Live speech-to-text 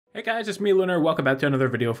Hey guys, it's me Lunar, welcome back to another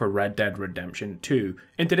video for Red Dead Redemption 2.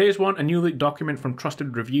 In today's one, a new leaked document from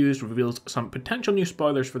Trusted Reviews reveals some potential new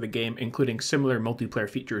spoilers for the game, including similar multiplayer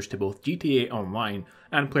features to both GTA Online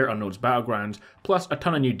and PlayerUnknown's Battlegrounds, plus a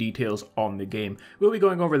ton of new details on the game. We'll be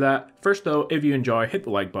going over that. First though, if you enjoy, hit the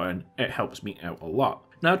like button, it helps me out a lot.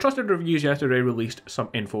 Now, Trusted Reviews yesterday released some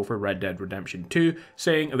info for Red Dead Redemption 2,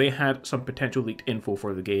 saying they had some potential leaked info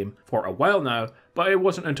for the game for a while now, but it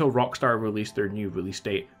wasn't until Rockstar released their new release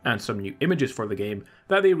date and some new images for the game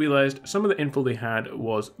that they realized some of the info they had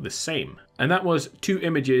was the same. And that was two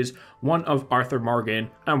images, one of Arthur Morgan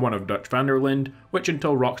and one of Dutch van der Linde, which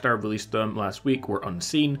until Rockstar released them last week were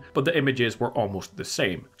unseen, but the images were almost the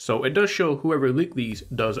same. So it does show whoever leaked these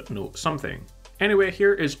does know something. Anyway,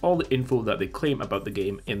 here is all the info that they claim about the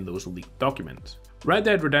game in those leaked documents. Red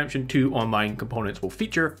Dead Redemption 2 online components will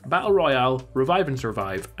feature Battle Royale, Revive and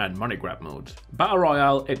Survive, and Money Grab modes. Battle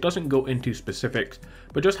Royale, it doesn't go into specifics,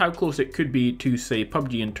 but just how close it could be to, say,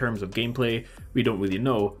 PUBG in terms of gameplay, we don't really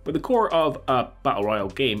know, but the core of a Battle Royale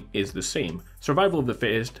game is the same, survival of the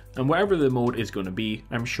fittest, and whatever the mode is going to be,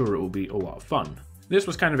 I'm sure it will be a lot of fun. This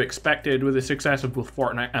was kind of expected with the success of both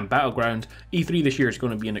Fortnite and Battlegrounds. E3 this year is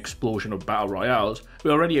going to be an explosion of Battle Royales.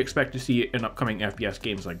 We already expect to see it in upcoming FPS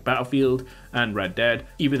games like Battlefield and Red Dead,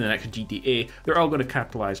 even the next GTA. They're all going to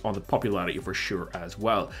capitalize on the popularity for sure as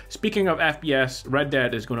well. Speaking of FPS, Red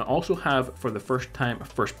Dead is going to also have for the first time a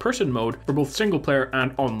first-person mode for both single player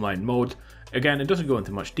and online modes. Again, it doesn't go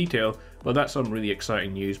into much detail, but that's some really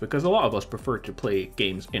exciting news because a lot of us prefer to play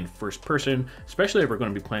games in first person, especially if we're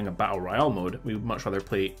going to be playing a Battle Royale mode. We would much rather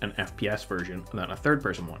play an FPS version than a third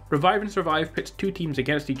person one. Revive and Survive pits two teams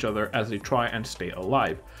against each other as they try and stay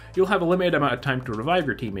alive. You'll have a limited amount of time to revive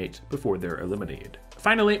your teammates before they're eliminated.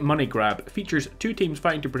 Finally, Money Grab features two teams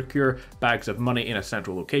fighting to procure bags of money in a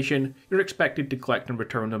central location. You're expected to collect and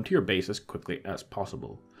return them to your base as quickly as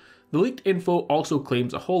possible. The leaked info also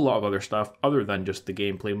claims a whole lot of other stuff other than just the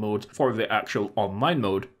gameplay modes for the actual online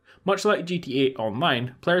mode. Much like GTA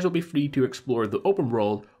Online, players will be free to explore the open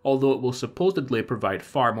world, although it will supposedly provide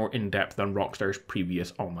far more in-depth than Rockstar's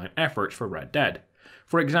previous online efforts for Red Dead.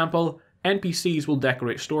 For example, NPCs will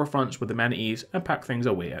decorate storefronts with amenities and pack things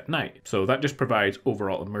away at night, so that just provides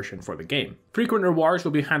overall immersion for the game. Frequent rewards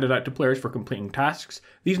will be handed out to players for completing tasks.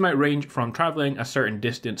 These might range from travelling a certain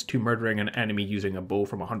distance to murdering an enemy using a bow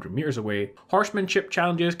from 100 meters away. Horsemanship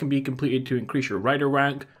challenges can be completed to increase your rider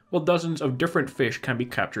rank, while dozens of different fish can be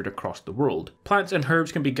captured across the world. Plants and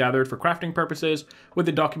herbs can be gathered for crafting purposes, with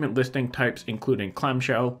the document listing types including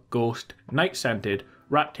clamshell, ghost, night scented,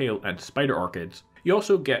 rat tail, and spider orchids. You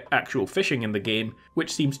also get actual fishing in the game,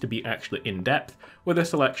 which seems to be actually in-depth, with a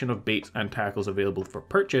selection of baits and tackles available for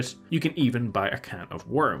purchase. You can even buy a can of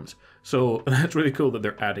worms. So that's really cool that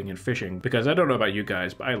they're adding in fishing, because I don't know about you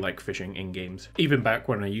guys, but I like fishing in games. Even back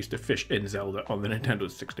when I used to fish in Zelda on the Nintendo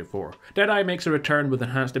 64. Deadeye makes a return with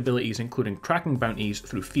enhanced abilities including tracking bounties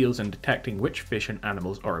through fields and detecting which fish and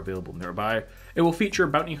animals are available nearby. It will feature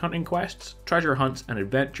bounty hunting quests, treasure hunts, and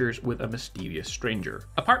adventures with a mysterious stranger.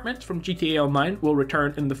 Apartments from GTA Online will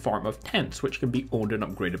return in the form of tents, which can be owned and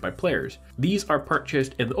upgraded by players. These are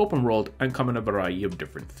purchased in the open world and come in a variety of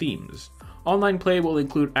different themes. Online play will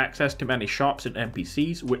include access to many shops and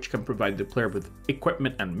NPCs, which can provide the player with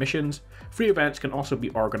equipment and missions. Free events can also be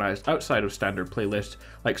organised outside of standard playlists,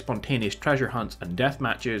 like spontaneous treasure hunts and death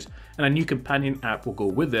matches, and a new companion app will go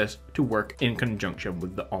with this to work in conjunction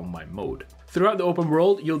with the online mode. Throughout the open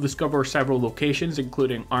world, you'll discover several locations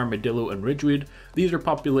including Armadillo and Ridgewood. These are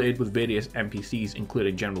populated with various NPCs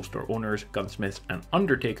including general store owners, gunsmiths, and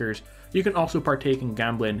undertakers. You can also partake in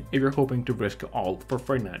gambling if you're hoping to risk it all for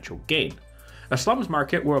financial gain. A slums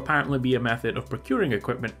market will apparently be a method of procuring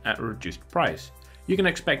equipment at a reduced price. You can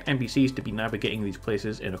expect NPCs to be navigating these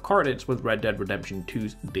places in accordance with Red Dead Redemption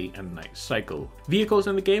 2's day and night cycle. Vehicles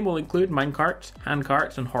in the game will include minecarts,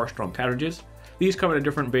 handcarts, and horse-drawn carriages. These come in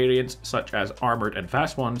different variants such as armoured and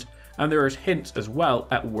fast ones, and there is hints as well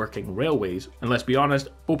at working railways. And let's be honest,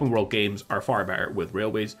 open world games are far better with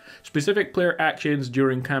railways. Specific player actions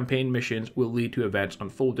during campaign missions will lead to events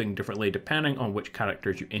unfolding differently depending on which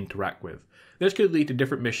characters you interact with. This could lead to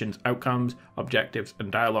different missions, outcomes, objectives,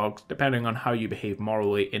 and dialogues depending on how you behave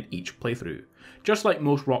morally in each playthrough. Just like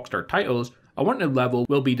most Rockstar titles, a wanted level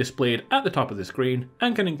will be displayed at the top of the screen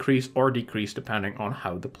and can increase or decrease depending on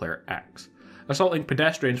how the player acts. Assaulting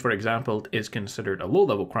pedestrians, for example, is considered a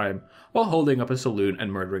low-level crime, while holding up a saloon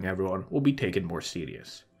and murdering everyone will be taken more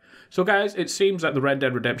serious. So guys, it seems that the Red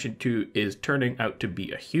Dead Redemption 2 is turning out to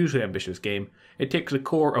be a hugely ambitious game. It takes the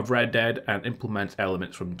core of Red Dead and implements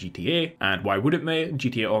elements from GTA, and why wouldn't they?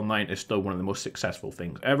 GTA Online is still one of the most successful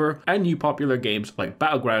things ever, and new popular games like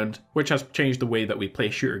Battlegrounds, which has changed the way that we play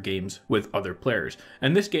shooter games with other players.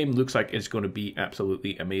 And this game looks like it's going to be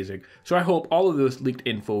absolutely amazing. So I hope all of this leaked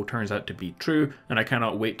info turns out to be true, and I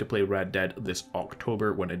cannot wait to play Red Dead this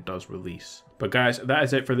October when it does release. But guys, that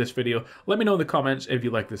is it for this video. Let me know in the comments if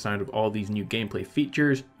you like the sound of all these new gameplay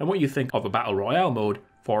features and what you think of a Battle Royale mode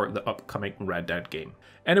for the upcoming Red Dead game.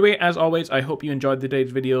 Anyway, as always, I hope you enjoyed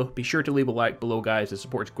today's video. Be sure to leave a like below, guys. The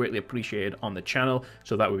support is greatly appreciated on the channel,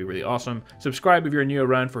 so that would be really awesome. Subscribe if you're new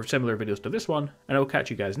around for similar videos to this one, and I will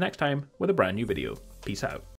catch you guys next time with a brand new video. Peace out.